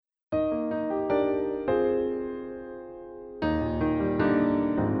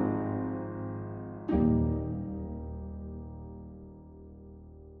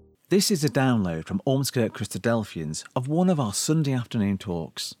This is a download from Ormskirk Christadelphians of one of our Sunday afternoon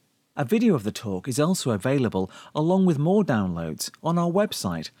talks. A video of the talk is also available along with more downloads on our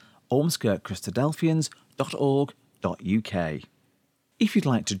website ormskirkchristadelphians.org.uk. If you'd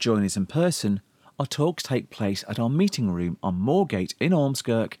like to join us in person, our talks take place at our meeting room on Moorgate in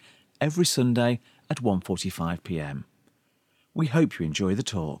Ormskirk every Sunday at 1:45 p.m. We hope you enjoy the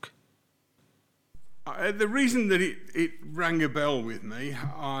talk. The reason that it rang a bell with me,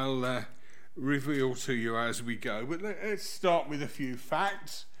 I'll reveal to you as we go. But let's start with a few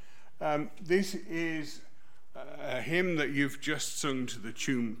facts. This is a hymn that you've just sung to the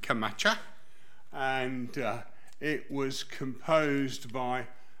tune Camacha, and it was composed by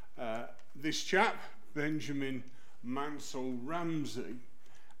this chap, Benjamin Mansell Ramsey.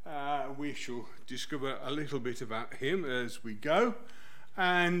 We shall discover a little bit about him as we go.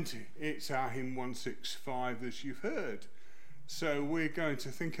 And it's our hymn 165, as you've heard. So we're going to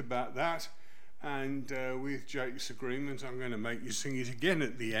think about that, and with Jake's agreement, I'm going to make you sing it again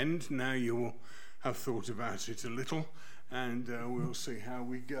at the end. Now you will have thought about it a little, and we'll see how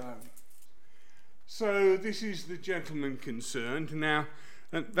we go. So this is the gentleman concerned. Now,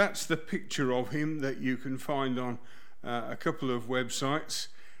 that's the picture of him that you can find on a couple of websites.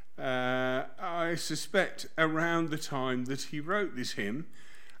 I suspect around the time that he wrote this hymn,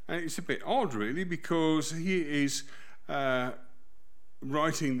 and it's a bit odd really, because he is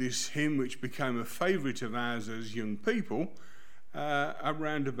writing this hymn which became a favourite of ours as young people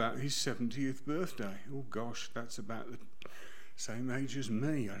around about his 70th birthday. Oh gosh, that's about the same age as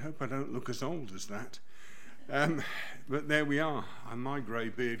me. I hope I don't look as old as that. But there we are, and my grey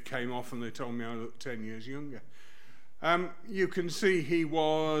beard came off and they told me I looked 10 years younger. You can see he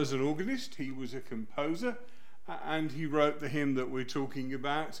was an organist, he was a composer, and he wrote the hymn that we're talking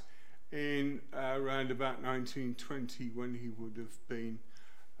about in around about 1920, when he would have been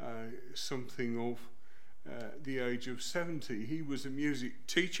something of the age of 70. He was a music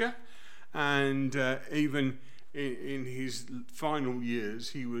teacher, and even in his final years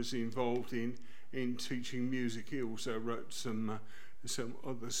he was involved in teaching music. He also wrote some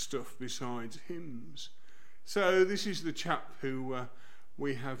other stuff besides hymns. So this is the chap who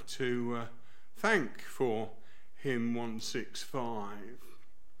we have to thank for hymn 165.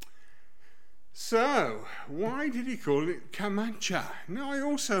 So, why did he call it Camacha? Now, I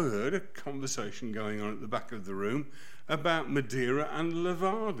also heard a conversation going on at the back of the room about Madeira and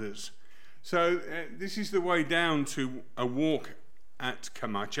Levadas. So, this is the way down to a walk at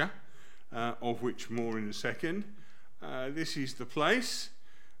Camacha, of which more in a second. This is the place.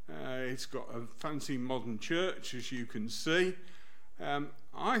 It's got a fancy modern church, as you can see.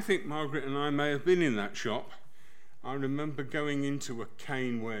 I think Margaret and I may have been in that shop. I remember going into a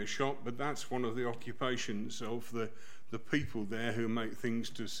caneware shop, but that's one of the occupations of the people there who make things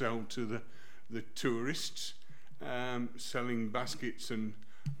to sell to the tourists, selling baskets and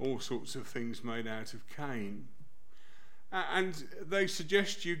all sorts of things made out of cane. And they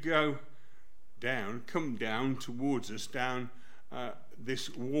suggest you come down towards us, down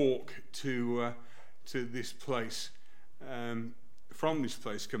this walk to this place, from this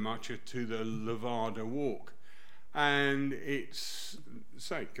place, Camacha, to the Levada walk. And it's,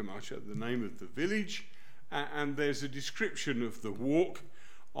 say, Camacha, the name of the village, and there's a description of the walk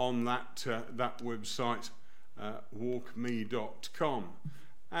on that website, walkme.com.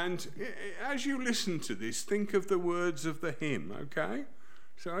 And as you listen to this, think of the words of the hymn, okay?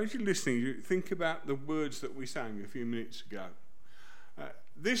 So as you're listening, you think about the words that we sang a few minutes ago.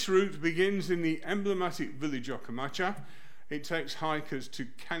 This route begins in the emblematic village of Camacha. It takes hikers to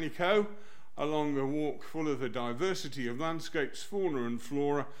Canico along a walk full of a diversity of landscapes, fauna and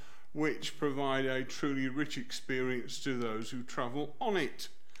flora, which provide a truly rich experience to those who travel on it.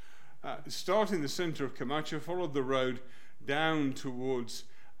 Start in the centre of Camacha, follow the road down towards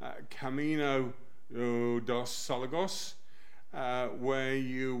Camino dos Salagos, where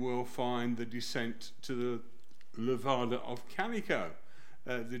you will find the descent to the Levada of Canico.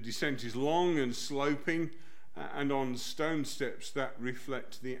 The descent is long and sloping, and on stone steps that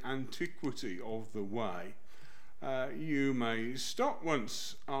reflect the antiquity of the way. You may stop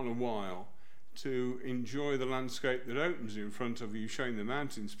once on a while to enjoy the landscape that opens in front of you, showing the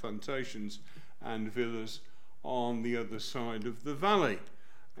mountains, plantations and villas on the other side of the valley.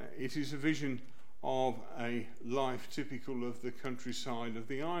 It is a vision of a life typical of the countryside of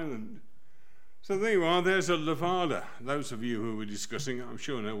the island. So there you are, there's a Levada. Those of you who were discussing it, I'm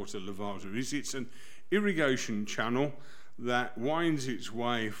sure know what a Levada is. It's an irrigation channel that winds its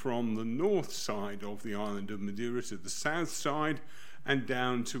way from the north side of the island of Madeira to the south side and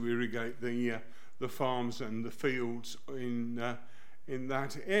down to irrigate the farms and the fields in in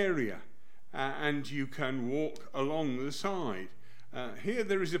that area, and you can walk along the side. Here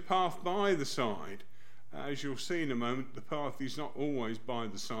there is a path by the side. As you'll see in a moment, the path is not always by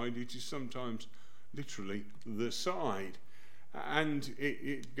the side, it is sometimes literally the side. And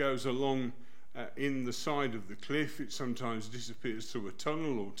it goes along in the side of the cliff. It sometimes disappears through a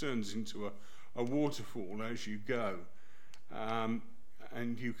tunnel or turns into a waterfall as you go.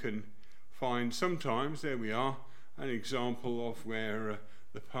 And you can find sometimes, there we are, an example of where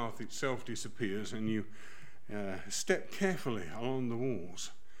the path itself disappears, and you step carefully along the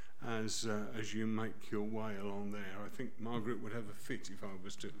walls as you make your way along there. I think Margaret would have a fit if I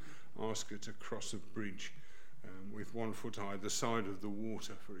was to ask her to cross a bridge with 1 foot either side of the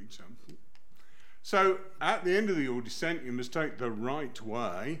water, for example. So at the end of your descent, you must take the right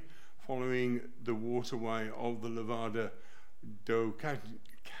way, following the waterway of the Levada do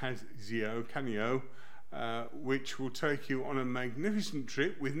Canio, which will take you on a magnificent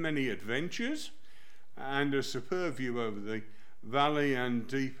trip with many adventures and a superb view over the valley and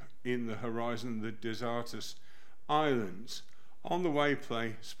deep in the horizon the Desertus Islands. On the way,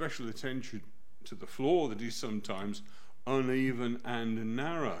 pay special attention to the floor that is sometimes uneven and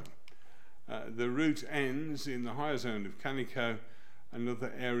narrow. The route ends in the higher zone of Canico,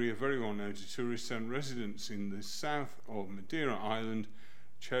 another area very well known to tourists and residents in the south of Madeira Island,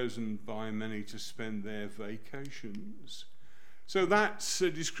 chosen by many to spend their vacations. So that's a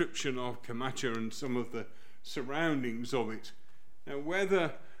description of Camacho and some of the surroundings of it. Now,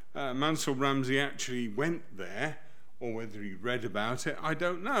 whether Mansell Ramsey actually went there or whether he read about it, I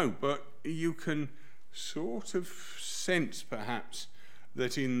don't know, but you can sort of sense perhaps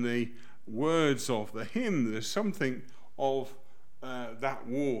that in the words of the hymn there's something of that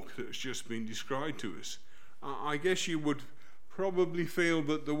walk that's just been described to us. I guess you would probably feel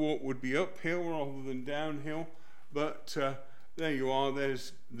that the walk would be uphill rather than downhill, but there you are,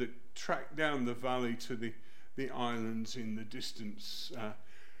 there's the track down the valley to the islands in the distance,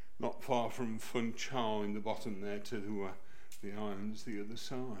 not far from Funchal in the bottom there to the islands the other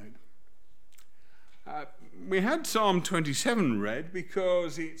side. We had Psalm 27 read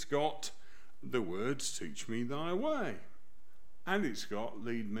because it's got the words, teach me thy way, and it's got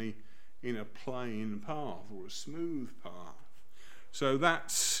lead me in a plain path or a smooth path. So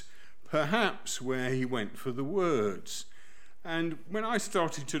that's perhaps where he went for the words. And when I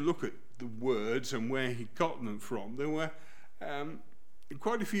started to look at the words and where he got them from, there were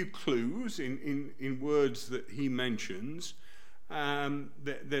quite a few clues in words that he mentions.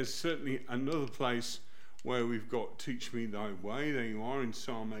 There's certainly another place where we've got teach me thy way. There you are in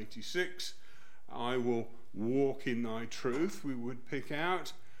Psalm 86. I will walk in thy truth, we would pick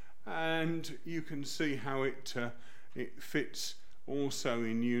out. And you can see how it fits also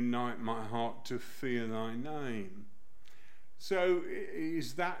in unite my heart to fear thy name. So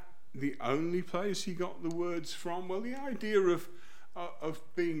is that the only place he got the words from? Well, the idea of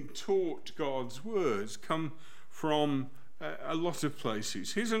being taught God's words come from a lot of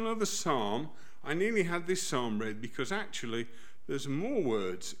places. Here's another psalm. I nearly had this psalm read because actually there's more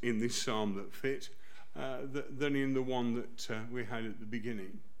words in this psalm that fit than in the one that we had at the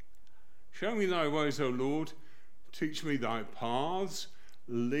beginning. Show me thy ways, O Lord. Teach me thy paths.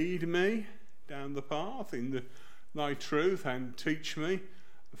 Lead me down the path in thy truth, and teach me.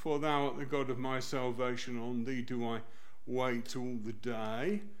 For thou art the God of my salvation. On thee do I wait all the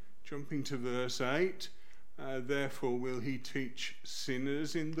day. Jumping to verse 8. Therefore will he teach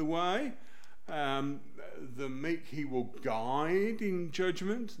sinners in the way. The meek he will guide in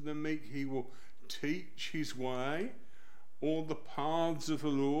judgment. The meek he will teach his way. All the paths of the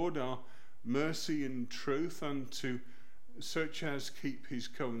Lord are mercy and truth unto such as keep his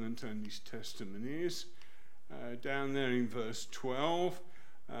covenant and his testimonies. Down there in verse 12,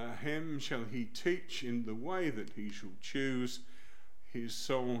 him shall he teach in the way that he shall choose. His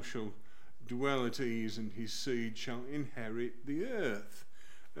soul shall dwell at ease, and his seed shall inherit the earth.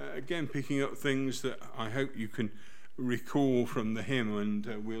 Again, picking up things that I hope you can recall from the hymn, and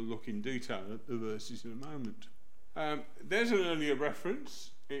we'll look in detail at the verses in a moment. There's an earlier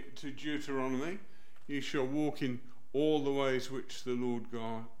reference to Deuteronomy. You shall walk in all the ways which the Lord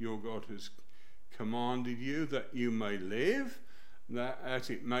God, your God has commanded you, that you may live, that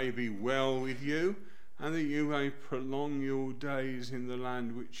it may be well with you, and that you may prolong your days in the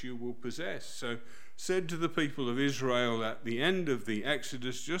land which you will possess. So said to the people of Israel at the end of the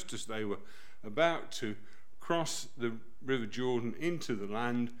Exodus, just as they were about to cross the River Jordan into the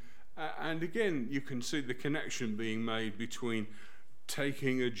land. And again, you can see the connection being made between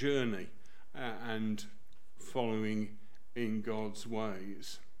taking a journey and following in God's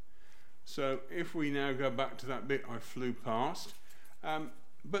ways. So if we now go back to that bit I flew past,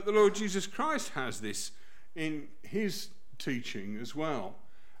 But the Lord Jesus Christ has this in his teaching as well.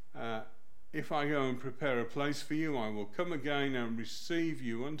 If I go and prepare a place for you, I will come again and receive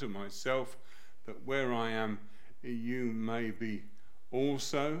you unto myself, that where I am, you may be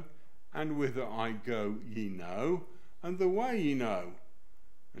also. And whither I go, ye know, and the way ye know.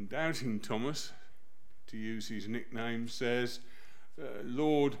 And doubting Thomas, to use his nickname, says,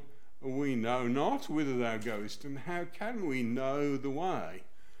 Lord, we know not whither thou goest, and how can we know the way?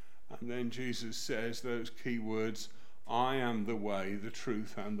 And then Jesus says those key words, I am the way, the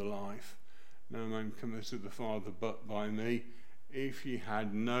truth, and the life. No man cometh to the Father but by me. If ye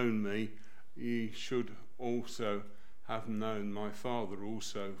had known me, ye should also have known my Father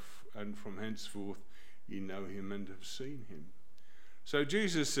also, and from henceforth ye know him and have seen him. So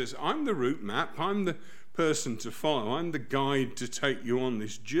Jesus says, I'm the route map, I'm the person to follow, I'm the guide to take you on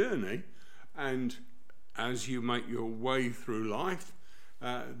this journey, and as you make your way through life,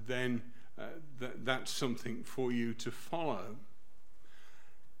 that's something for you to follow.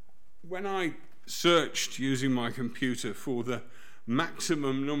 When I searched using my computer for the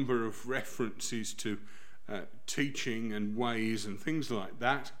maximum number of references to teaching and ways and things like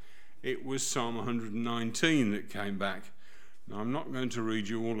that, it was Psalm 119 that came back. Now, I'm not going to read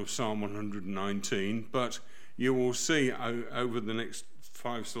you all of Psalm 119, but you will see over the next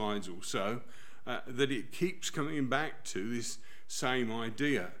 5 slides or so that it keeps coming back to this same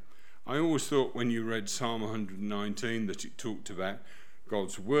idea. I always thought when you read Psalm 119 that it talked about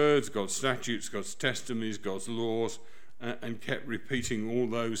God's words, God's statutes, God's testimonies, God's laws, and kept repeating all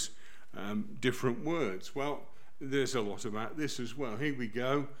those different words. Well, there's a lot about this as well. Here we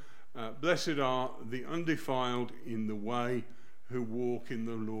go. Blessed are the undefiled in the way who walk in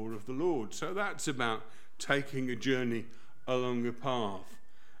the law of the Lord. So that's about taking a journey along a path.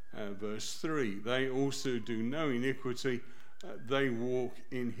 Verse 3, they also do no iniquity, they walk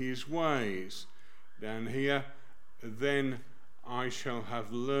in his ways. Down here, then I shall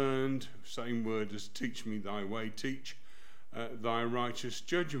have learned, same word as teach me thy way, teach thy righteous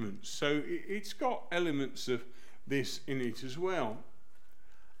judgments. So it's got elements of this in it as well.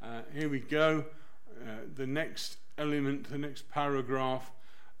 Here we go. The next element, the next paragraph.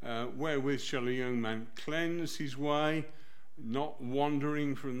 Wherewith shall a young man cleanse his way, not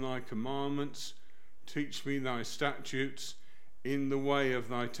wandering from thy commandments? Teach me thy statutes. In the way of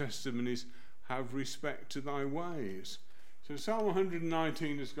thy testimonies, have respect to thy ways. So Psalm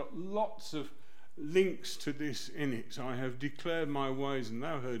 119 has got lots of links to this in it. I have declared my ways, and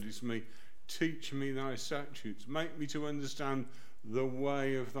thou heardest me. Teach me thy statutes. Make me to understand the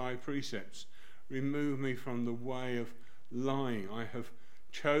way of thy precepts. Remove me from the way of lying. I have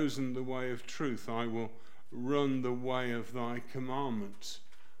chosen the way of truth. I will run the way of thy commandments.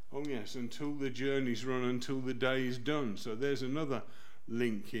 Oh yes, until the journey's run, until the day is done. So there's another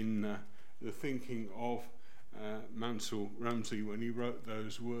link in the thinking of Mansell Ramsey when he wrote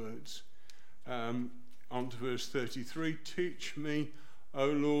those words. On to verse 33. Teach me, O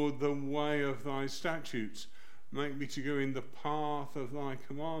Lord, the way of thy statutes. Make me to go in the path of thy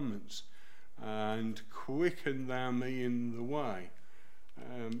commandments, and quicken thou me in the way.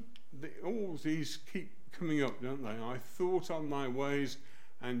 All these keep coming up, don't they? I thought on thy ways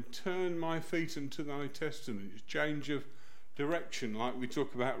and turn my feet unto thy testimonies. Change of direction, like we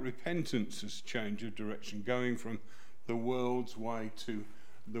talk about repentance as change of direction, going from the world's way to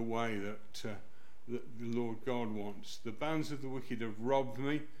the way that the Lord God wants. The bands of the wicked have robbed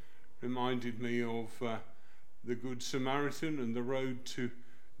me, reminded me of the Good Samaritan and the road to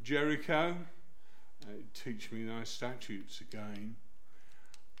Jericho. Teach me thy statutes again.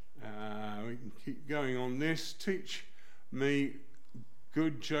 We can keep going on this. Teach me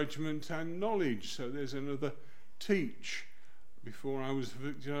good judgment and knowledge. So there's another teach. Before I was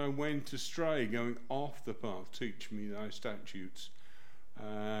afflicted, I went astray, going off the path. Teach me thy statutes.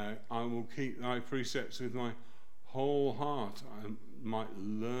 I will keep thy precepts with my whole heart. I might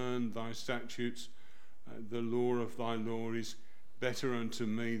learn thy statutes. The law of thy law is better unto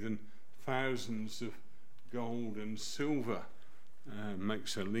me than thousands of gold and silver.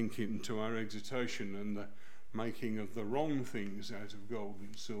 Makes a link into our exhortation and the making of the wrong things out of gold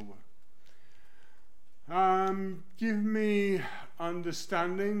and silver. Give me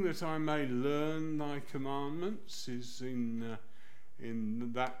understanding that I may learn thy commandments is in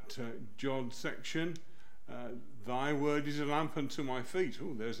that John section. Thy word is a lamp unto my feet.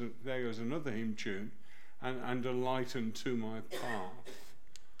 Oh, there goes another hymn tune. And a light unto my path.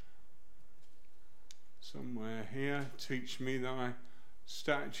 Somewhere here, teach me thy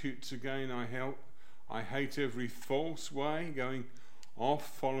statutes again. I hate every false way, going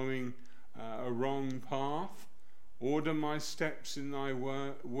off, following a wrong path. Order my steps in thy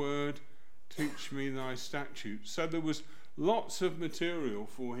word, teach me thy statutes. So there was lots of material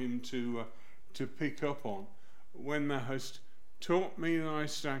for him to pick up on. When thou hast taught me thy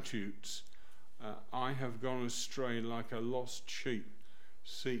statutes, I have gone astray like a lost sheep.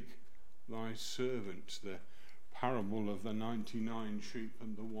 Seek thy servant. The parable of the 99 sheep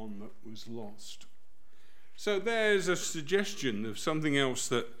and the one that was lost. So there's a suggestion of something else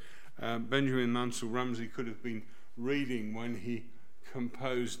that Benjamin Mansell Ramsey could have been reading when he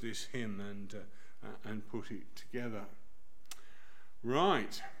composed this hymn and put it together.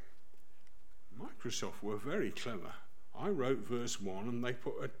 Right. Microsoft were very clever. I wrote verse 1 and they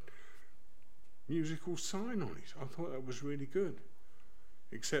put a musical sign on it. I thought that was really good.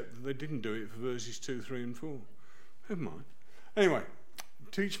 Except that they didn't do it for verses 2, 3 and 4. Never mind. Anyway,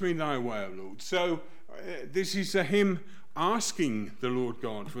 teach me thy way, O Lord. So this is a hymn asking the Lord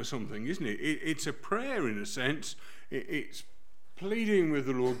God for something, isn't it? It's a prayer in a sense. It's pleading with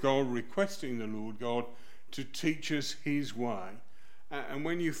the Lord God, requesting the Lord God to teach us his way. And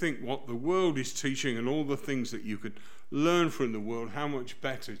when you think what the world is teaching and all the things that you could learn from the world, how much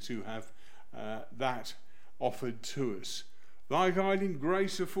better to have that offered to us. Thy guiding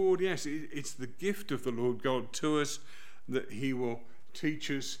grace afford, yes, it's the gift of the Lord God to us that he will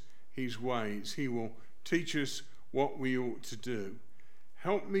teach us his ways. He will teach us what we ought to do.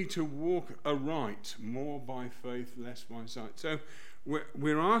 Help me to walk aright, more by faith, less by sight. So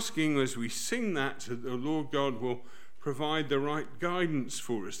we're asking as we sing that the Lord God will provide the right guidance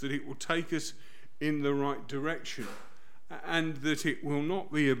for us, that it will take us in the right direction, and that it will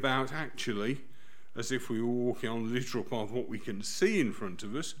not be about actually, as if we were walking on the literal path, what we can see in front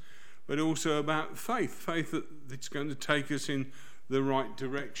of us, but also about faith that it's going to take us in the right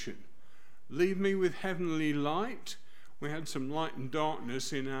direction. Lead me with heavenly light. We had some light and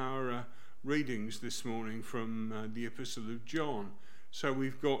darkness in our readings this morning from the Epistle of John. So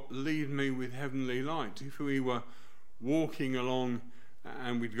we've got lead me with heavenly light. If we were walking along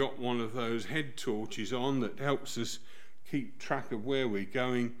and we'd got one of those head torches on that helps us keep track of where we're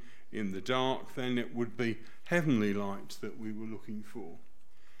going in the dark, then it would be heavenly light that we were looking for.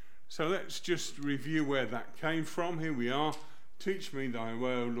 So let's just review where that came from. Here we are. Teach me thy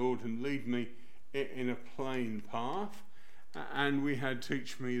way, O Lord, and lead me in a plain path. And we had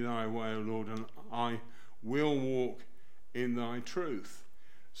teach me thy way, O Lord, and I will walk in thy truth.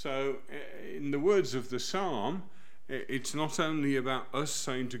 So in the words of the psalm, it's not only about us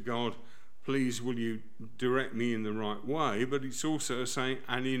saying to God, please will you direct me in the right way, but it's also saying,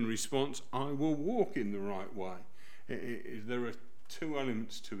 and in response, I will walk in the right way. There are two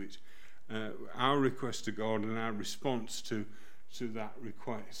elements to it. Our request to God and our response to that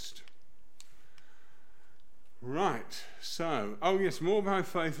request. Right, so, more by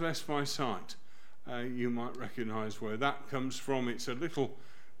faith, less by sight. You might recognise where that comes from. It's a little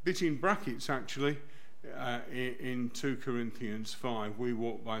bit in brackets, actually, in 2 Corinthians 5. We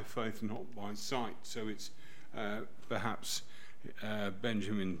walk by faith, not by sight. So it's perhaps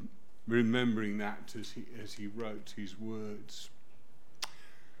Benjamin remembering that as he wrote his words.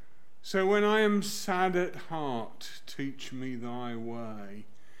 So when I am sad at heart, teach me thy way.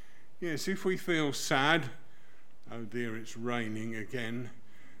 Yes, if we feel sad, oh dear, it's raining again,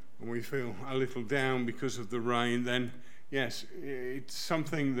 and we feel a little down because of the rain, then yes, it's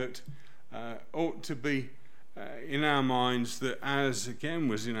something that ought to be in our minds, that as again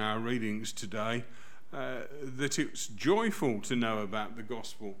was in our readings today, that it's joyful to know about the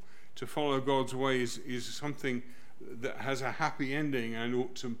gospel. To follow God's ways is something that has a happy ending and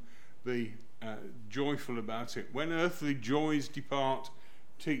ought to be joyful about it. When earthly joys depart,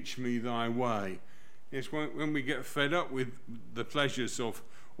 teach me thy way. Yes, when we get fed up with the pleasures of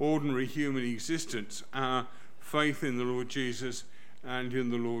ordinary human existence, our faith in the Lord Jesus and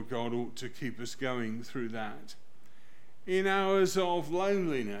in the Lord God ought to keep us going through that. In hours of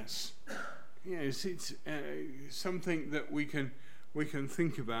loneliness, yes, it's something that we can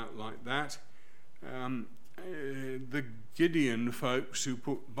think about like that. The Gideon folks who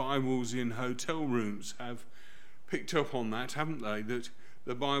put Bibles in hotel rooms have picked up on that, haven't they? That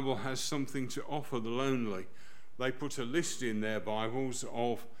the Bible has something to offer the lonely. They put a list in their Bibles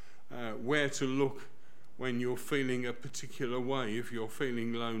of where to look when you're feeling a particular way, if you're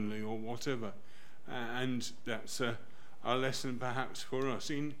feeling lonely or whatever. And that's a lesson perhaps for us.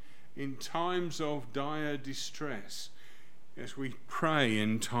 In times of dire distress, yes, we pray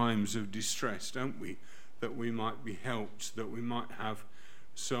in times of distress, don't we? That we might be helped, that we might have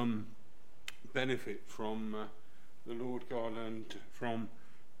some benefit from the Lord God and from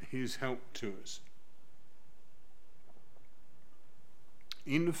his help to us.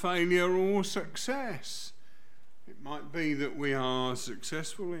 In failure or success, It might be that we are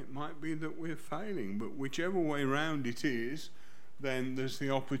successful, it might be that we're failing, but whichever way round it is, then there's the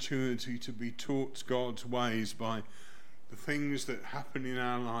opportunity to be taught God's ways by the things that happen in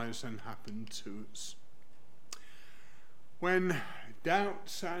our lives and happen to us. When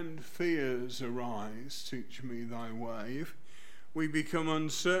doubts and fears arise, teach me thy way. If we become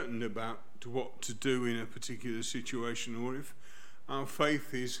uncertain about what to do in a particular situation, or if our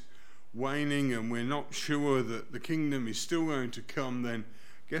faith is waning and we're not sure that the kingdom is still going to come, then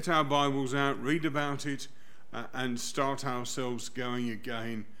get our Bibles out, read about it, and start ourselves going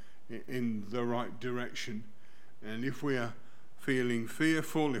again in the right direction. And if we are feeling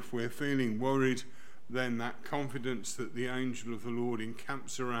fearful, if we're feeling worried, then that confidence that the angel of the Lord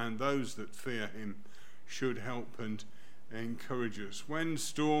encamps around those that fear him should help and encourage us. When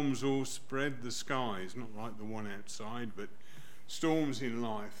storms all spread the skies, not like the one outside, but storms in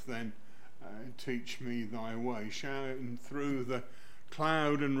life, then teach me thy way, shouting through the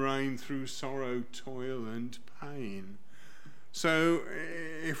cloud and rain, through sorrow, toil and pain. So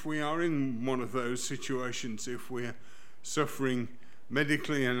if we are in one of those situations, if we're suffering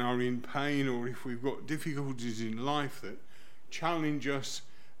medically and are in pain, or if we've got difficulties in life that challenge us,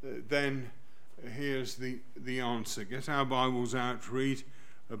 then here's the answer. Get our Bibles out, read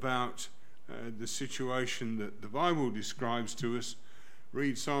about the situation that the Bible describes to us.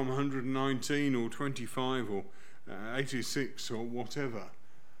 Read Psalm 119 or 25 or 86 or whatever.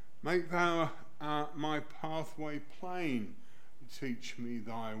 Make thou my pathway plain, teach me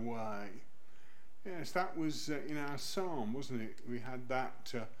thy way. Yes, that was in our psalm, wasn't it? We had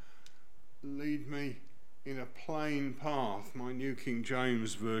that, lead me in a plain path. My New King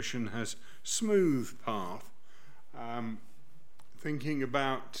James Version has smooth path. Thinking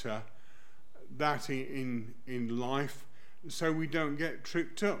about that in life, so we don't get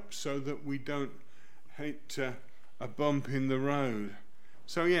tripped up, so that we don't hit a bump in the road.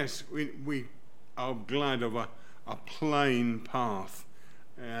 So yes, we are glad of a plain path.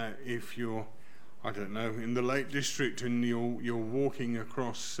 If you're, I don't know, in the Lake District and you're walking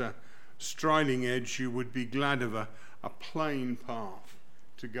across Striding Edge, you would be glad of a plain path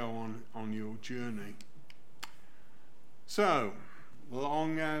to go on your journey. So,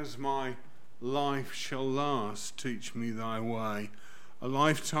 long as my life shall last, teach me thy way. A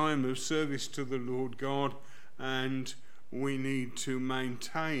lifetime of service to the Lord God, and we need to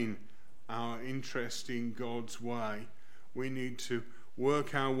maintain our interest in God's way. We need to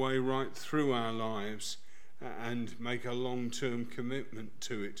work our way right through our lives and make a long-term commitment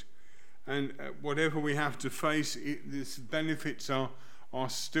to it. And whatever we have to face, the benefits are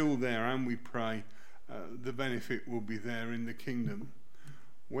still there, and we pray the benefit will be there in the kingdom.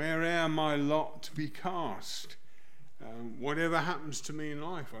 Where'er my lot be cast, whatever happens to me in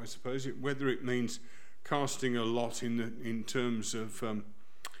life, I suppose, whether it means casting a lot in terms of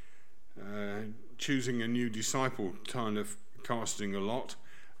choosing a new disciple, kind of casting a lot,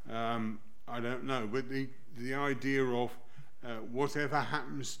 I don't know, but the idea of whatever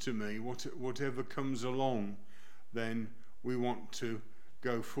happens to me, whatever comes along, then we want to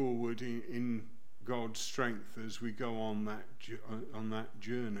go forward in God's strength as we go on that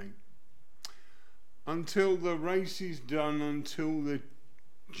journey. Until the race is done, until the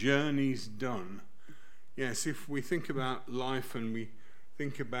journey's done. Yes, if we think about life and we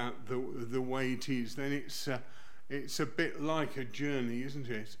think about the way it is, then it's a bit like a journey, isn't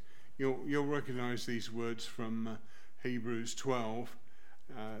it? You'll recognise these words from Hebrews 12.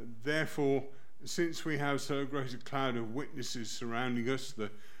 Therefore, since we have so great a cloud of witnesses surrounding us,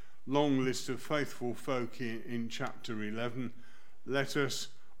 the long list of faithful folk in chapter 11, let us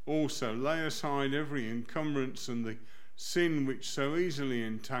also lay aside every encumbrance and the sin which so easily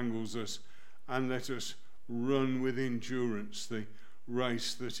entangles us, and let us run with endurance the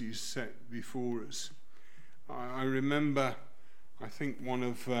race that is set before us. I remember, I think one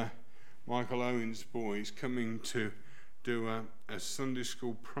of Michael Owen's boys coming to do a Sunday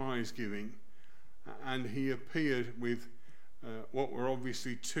school prize giving, and he appeared with what were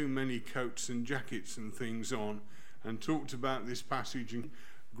obviously too many coats and jackets and things on, and talked about this passage and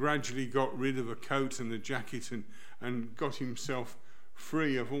gradually got rid of a coat and a jacket and got himself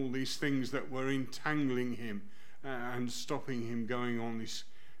free of all these things that were entangling him and stopping him going on this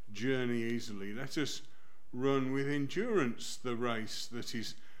journey easily. Let us run with endurance the race that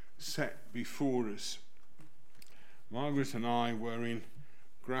is set before us. Margaret and I were in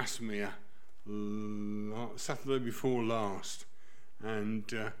Grasmere Saturday before last, and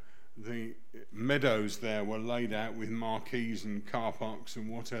the meadows there were laid out with marquees and car parks and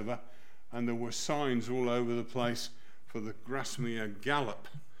whatever, and there were signs all over the place for the Grasmere Gallop,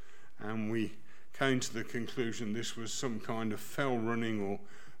 and we came to the conclusion this was some kind of fell running or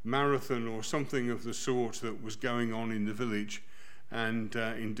marathon or something of the sort that was going on in the village. And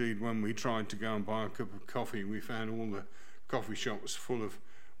indeed, when we tried to go and buy a cup of coffee, we found all the coffee shops full of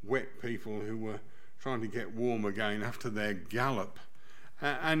wet people who were trying to get warm again after their gallop.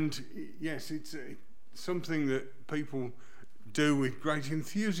 And yes, it's something that people do with great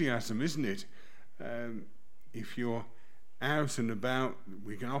enthusiasm, isn't it? If you're out and about,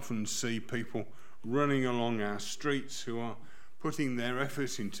 we can often see people running along our streets who are putting their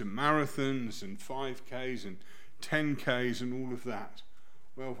efforts into marathons and 5Ks and 10Ks and all of that.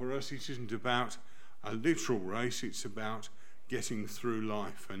 Well, for us, it isn't about a literal race, it's about getting through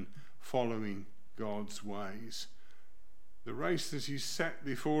life and following God's ways. The race that is set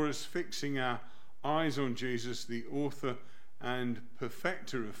before us, fixing our eyes on Jesus, the author and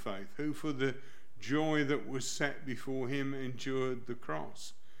perfecter of faith, who for the joy that was set before him endured the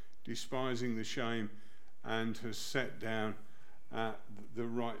cross, despising the shame, and has sat down at the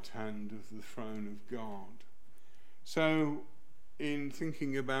right hand of the throne of God. So, in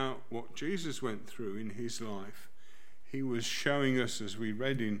thinking about what Jesus went through in his life, he was showing us, as we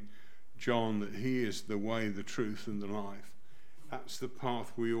read in John, that he is the way, the truth, and the life. That's the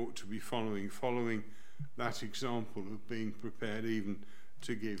path we ought to be following that example of being prepared even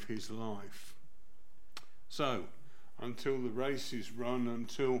to give his life. So, until the race is run,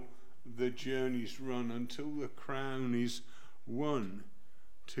 until the journey's run, until the crown is won,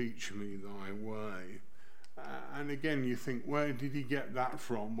 teach me thy way. And again, you think, where did he get that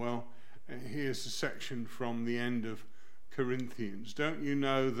from? Well, here's a section from the end of Corinthians. Don't you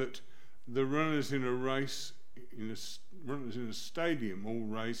know that the runners in a race, runners in a stadium all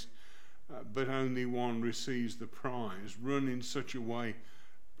race, but only one receives the prize? Run in such a way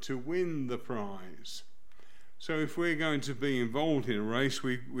to win the prize. So if we're going to be involved in a race,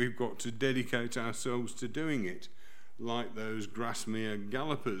 we've got to dedicate ourselves to doing it, like those Grasmere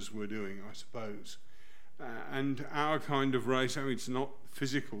gallopers were doing, I suppose. And our kind of race, it's not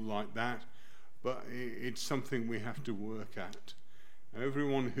physical like that, but it's something we have to work at.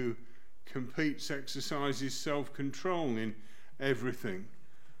 Everyone who competes exercises self-control in everything.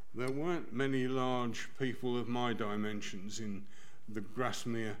 There weren't many large people of my dimensions in the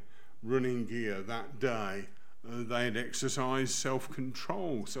Grasmere running gear that day. They had exercised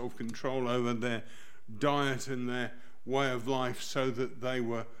self-control over their diet and their way of life so that they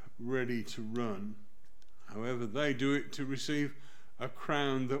were ready to run. However, they do it to receive a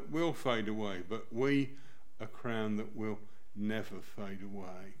crown that will fade away, but we, a crown that will never fade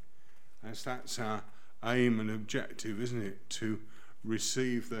away. As that's our aim and objective, isn't it? To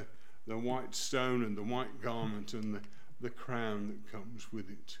receive the white stone and the white garment and the crown that comes with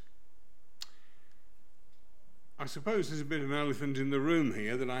it. I suppose there's a bit of an elephant in the room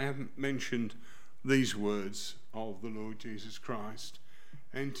here that I haven't mentioned these words of the Lord Jesus Christ.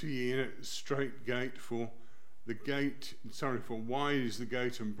 Enter ye in at the strait gate, for wide is the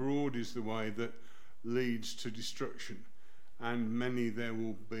gate and broad is the way that leads to destruction, and many there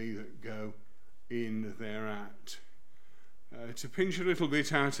will be that go in thereat. To pinch a little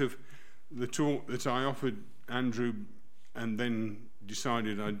bit out of the talk that I offered Andrew and then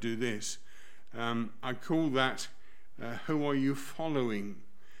decided I'd do this, I call that Who Are You Following?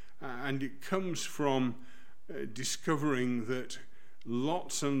 And it comes from discovering that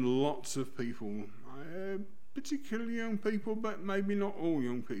lots and lots of people, particularly young people, but maybe not all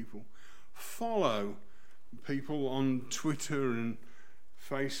young people, follow people on Twitter and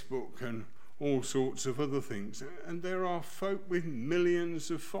Facebook and all sorts of other things. And there are folk with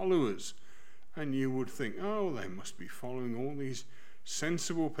millions of followers. And you would think, oh, they must be following all these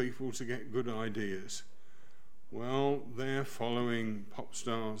sensible people to get good ideas. Well, they're following pop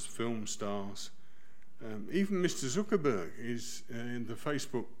stars, film stars. Even Mr. Zuckerberg is the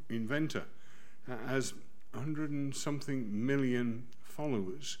Facebook inventor, has 100 and something million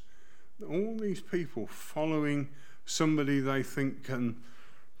followers. All these people following somebody they think can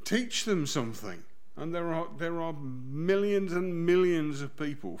teach them something. And there are millions and millions of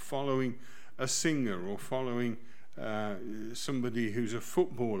people following a singer or following somebody who's a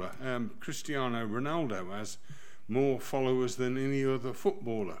footballer. Cristiano Ronaldo has more followers than any other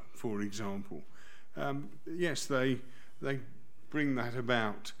footballer, for example. Yes, they bring that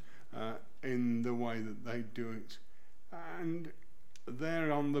about in the way that they do it. And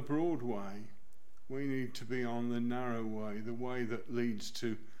they're on the broad way. We need to be on the narrow way, the way that leads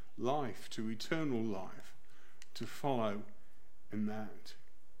to life, to eternal life, to follow in that.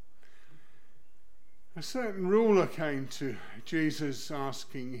 A certain ruler came to Jesus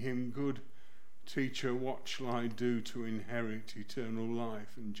asking him, "Good teacher, what shall I do to inherit eternal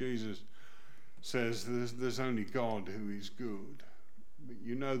life?" And Jesus says there's only God who is good. But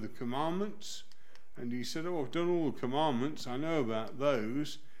you know the commandments. And he said, I've done all the commandments. I know about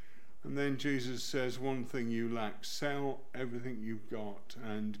those. And then Jesus says, one thing you lack, sell everything you've got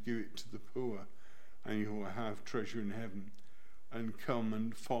and give it to the poor, and you will have treasure in heaven, and come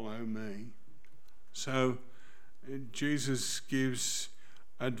and follow me. So Jesus gives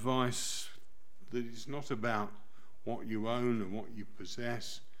advice that it's not about what you own and what you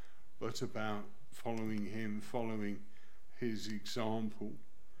possess, but about following him, following his example.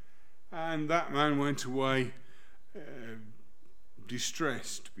 And that man went away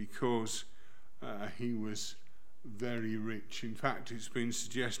distressed because he was very rich. In fact, it's been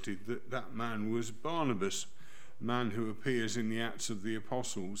suggested that that man was Barnabas, a man who appears in the Acts of the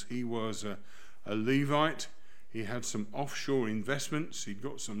Apostles. He was a Levite. He had some offshore investments. He'd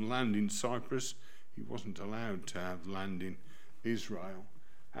got some land in Cyprus. He wasn't allowed to have land in Israel.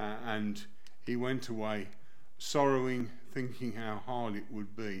 And he went away sorrowing, thinking how hard it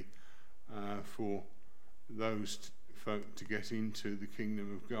would be for those folk to get into the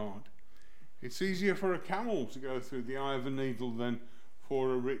kingdom of God. It's easier for a camel to go through the eye of a needle than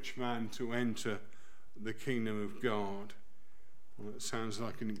for a rich man to enter the kingdom of God. Well, it sounds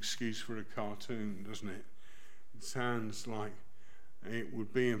like an excuse for a cartoon, doesn't it? It sounds like it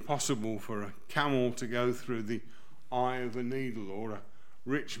would be impossible for a camel to go through the eye of a needle, or a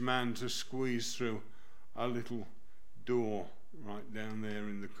rich man to squeeze through a little door right down there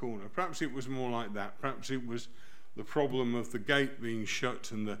in the corner. Perhaps it was more like that. Perhaps it was the problem of the gate being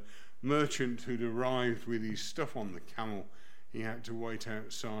shut, and the merchant who'd arrived with his stuff on the camel, he had to wait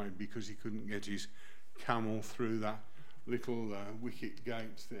outside because he couldn't get his camel through that little wicket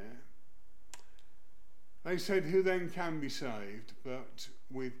gate there. They said, who then can be saved? But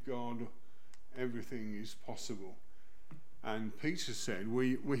with God, everything is possible. And Peter said,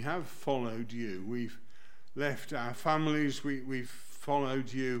 we have followed you. We've left our families. We've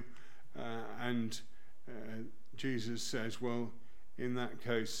followed you. And Jesus says, well, in that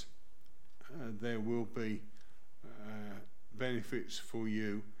case, there will be benefits for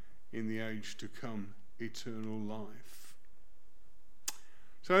you in the age to come, eternal life.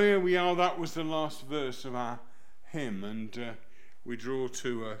 So here we are. That was the last verse of our hymn, and we draw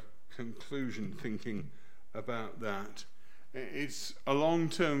to a conclusion thinking about that. It's a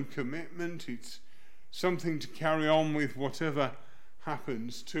long-term commitment. It's something to carry on with whatever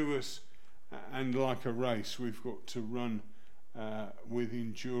happens to us, and like a race, we've got to run with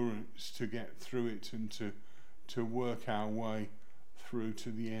endurance to get through it and to work our way through to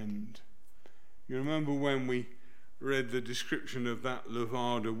the end. You remember when we read the description of that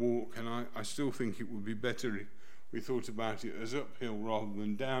Levada walk, and I still think it would be better if we thought about it as uphill rather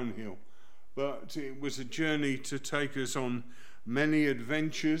than downhill. But it was a journey to take us on many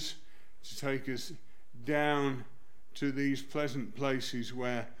adventures, to take us down to these pleasant places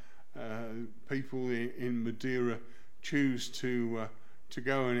where people in Madeira choose to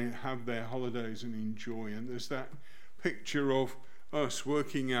go and have their holidays and enjoy. And there's that picture of us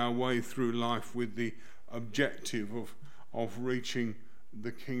working our way through life with the objective of reaching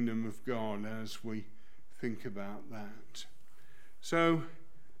the kingdom of God as we think about that. So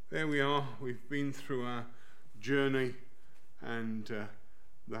there we are. We've been through our journey, and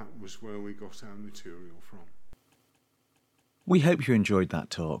that was where we got our material from. We hope you enjoyed that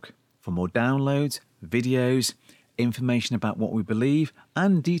talk. For more downloads, videos, information about what we believe,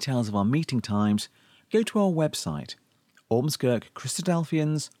 and details of our meeting times, go to our website,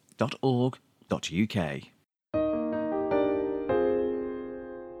 ormskirkchristadelphians.org.uk.